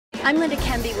I'm Linda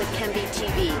Kemby with Kemby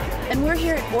TV, and we're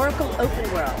here at Oracle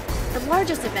Open World, the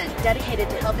largest event dedicated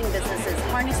to helping businesses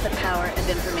harness the power of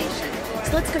information.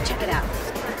 So let's go check it out.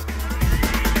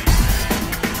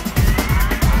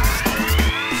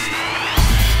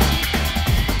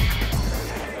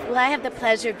 Well, I have the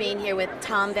pleasure of being here with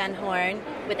Thom VanHorn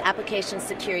with Application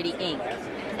Security, Inc.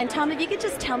 And Thom, if you could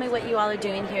just tell me what you all are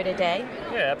doing here today.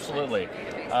 Yeah, absolutely.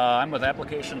 I'm with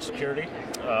Application Security.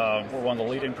 We're one of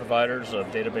the leading providers of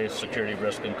database security,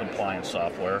 risk, and compliance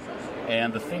software.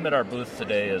 And the theme at our booth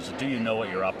today is, do you know what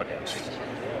you're up against?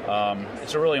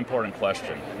 It's a really important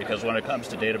question because when it comes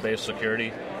to database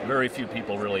security, very few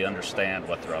people really understand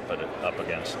what they're up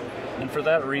against. And for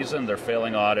that reason, they're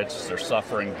failing audits, they're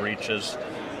suffering breaches.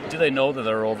 Do they know that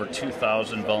there are over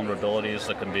 2,000 vulnerabilities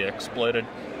that can be exploited?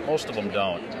 Most of them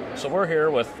don't. So we're here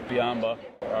with Biamba,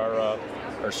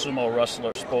 our sumo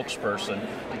wrestler spokesperson,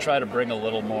 to try to bring a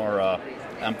little more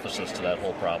emphasis to that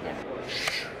whole problem.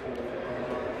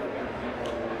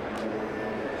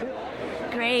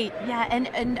 Great, yeah,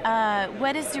 and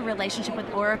what is your relationship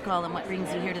with Oracle and what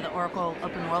brings you here to the Oracle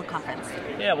Open World Conference?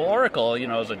 Yeah, well, Oracle,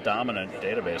 as a dominant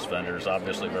database vendor, is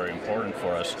obviously very important for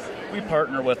us. We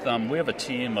partner with them. We have a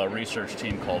team, a research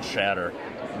team called Shatter,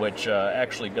 which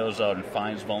actually goes out and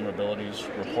finds vulnerabilities,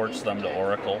 reports them to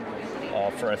Oracle.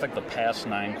 For I think the past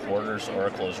 9 quarters,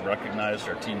 Oracle has recognized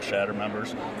our Team Shatter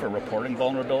members for reporting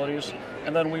vulnerabilities,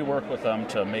 and then we work with them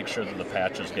to make sure that the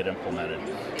patches get implemented.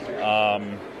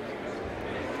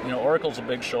 Oracle's a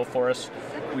big show for us.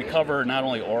 We cover not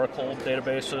only Oracle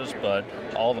databases, but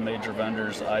all the major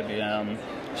vendors, IBM,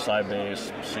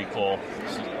 Sybase, SQL.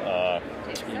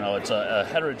 It's a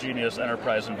heterogeneous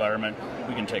enterprise environment.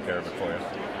 We can take care of it for you.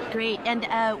 Great. And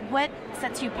what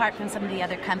sets you apart from some of the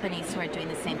other companies who are doing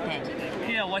the same thing?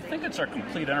 Yeah, well, I think it's our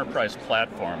complete enterprise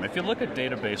platform. If you look at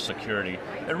database security,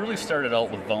 it really started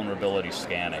out with vulnerability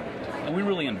scanning, and we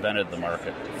really invented the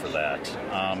market for that.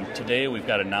 Today, we've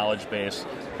got a knowledge base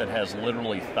that has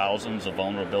literally thousands of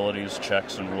vulnerabilities,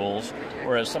 checks, and rules,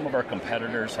 whereas some of our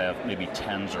competitors have maybe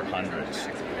tens or hundreds.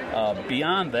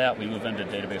 Beyond that, we move into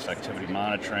database activity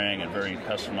monitoring and very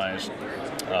customized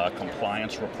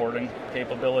compliance reporting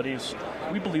capabilities.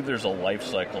 We believe there's a life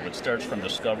cycle that starts from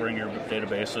discovering your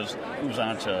databases, moves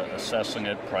on to assessing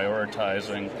it,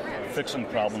 prioritizing, fixing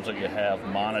problems that you have,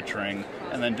 monitoring,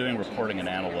 and then doing reporting and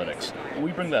analytics. And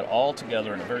we bring that all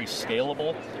together in a very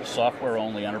scalable,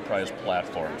 software-only enterprise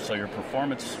platform. So your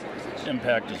performance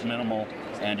impact is minimal,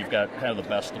 and you've got kind of the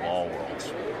best of all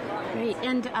worlds. Great.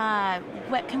 And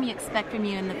what can we expect from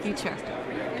you in the future?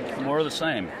 More of the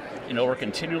same. We're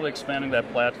continually expanding that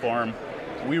platform.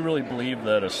 We really believe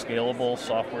that a scalable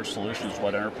software solution is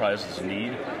what enterprises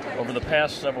need. Over the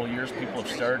past several years, people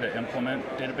have started to implement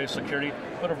database security,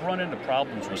 but have run into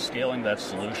problems with scaling that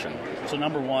solution. So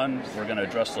number one, we're going to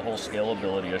address the whole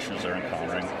scalability issues they're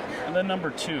encountering. And then number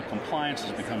two, compliance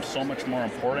has become so much more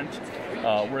important.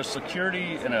 Whereas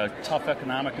security in a tough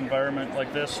economic environment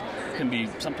like this can be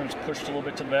sometimes pushed a little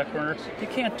bit to the back burner, you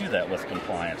can't do that with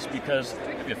compliance, because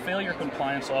if you fail your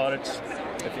compliance audits,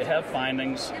 if you have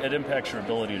findings, it impacts your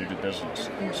ability to do business.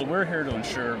 So we're here to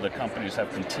ensure that companies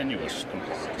have continuous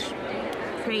compliance.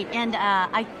 Great, and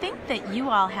I think that you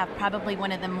all have probably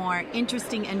one of the more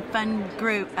interesting and fun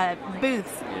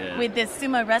booths with this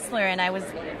sumo wrestler, and I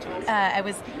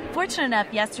was fortunate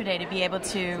enough yesterday to be able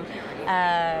to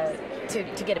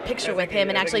get a picture with him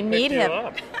and actually meet him.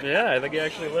 Yeah, I think he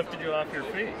actually lifted you off your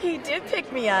feet. He did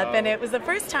pick me up, and it was the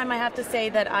first time, I have to say,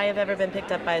 that I have ever been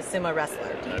picked up by a sumo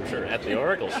wrestler. I'm sure, at the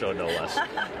Oracle show, no less.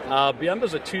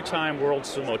 Biamba's a 2-time world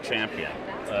sumo champion.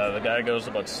 The guy goes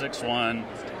about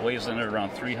 6'1", weighs in at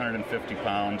around 350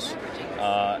 pounds.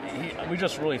 We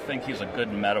just really think he's a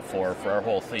good metaphor for our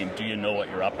whole theme, do you know what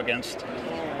you're up against?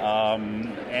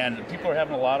 And people are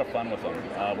having a lot of fun with him.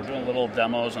 We're doing little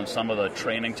demos on some of the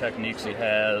training techniques he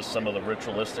has, some of the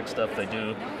ritualistic stuff they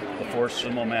do before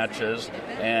sumo matches,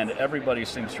 and everybody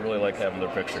seems to really like having their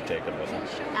picture taken with him.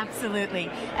 Absolutely.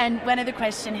 And one other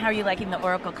question, how are you liking the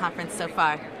Oracle conference so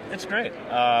far? It's great.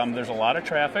 There's a lot of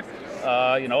traffic.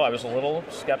 I was a little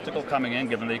skeptical coming in,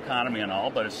 given the economy and all,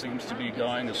 but it seems to be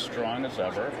going as strong as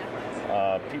ever.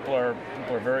 People are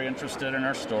very interested in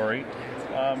our story.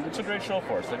 It's a great show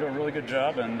for us. They do a really good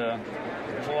job, and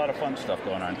there's a lot of fun stuff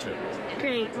going on too.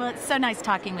 Great. Well, it's so nice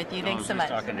talking with you. Thanks so much.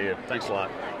 Nice talking to you. Thanks a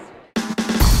lot.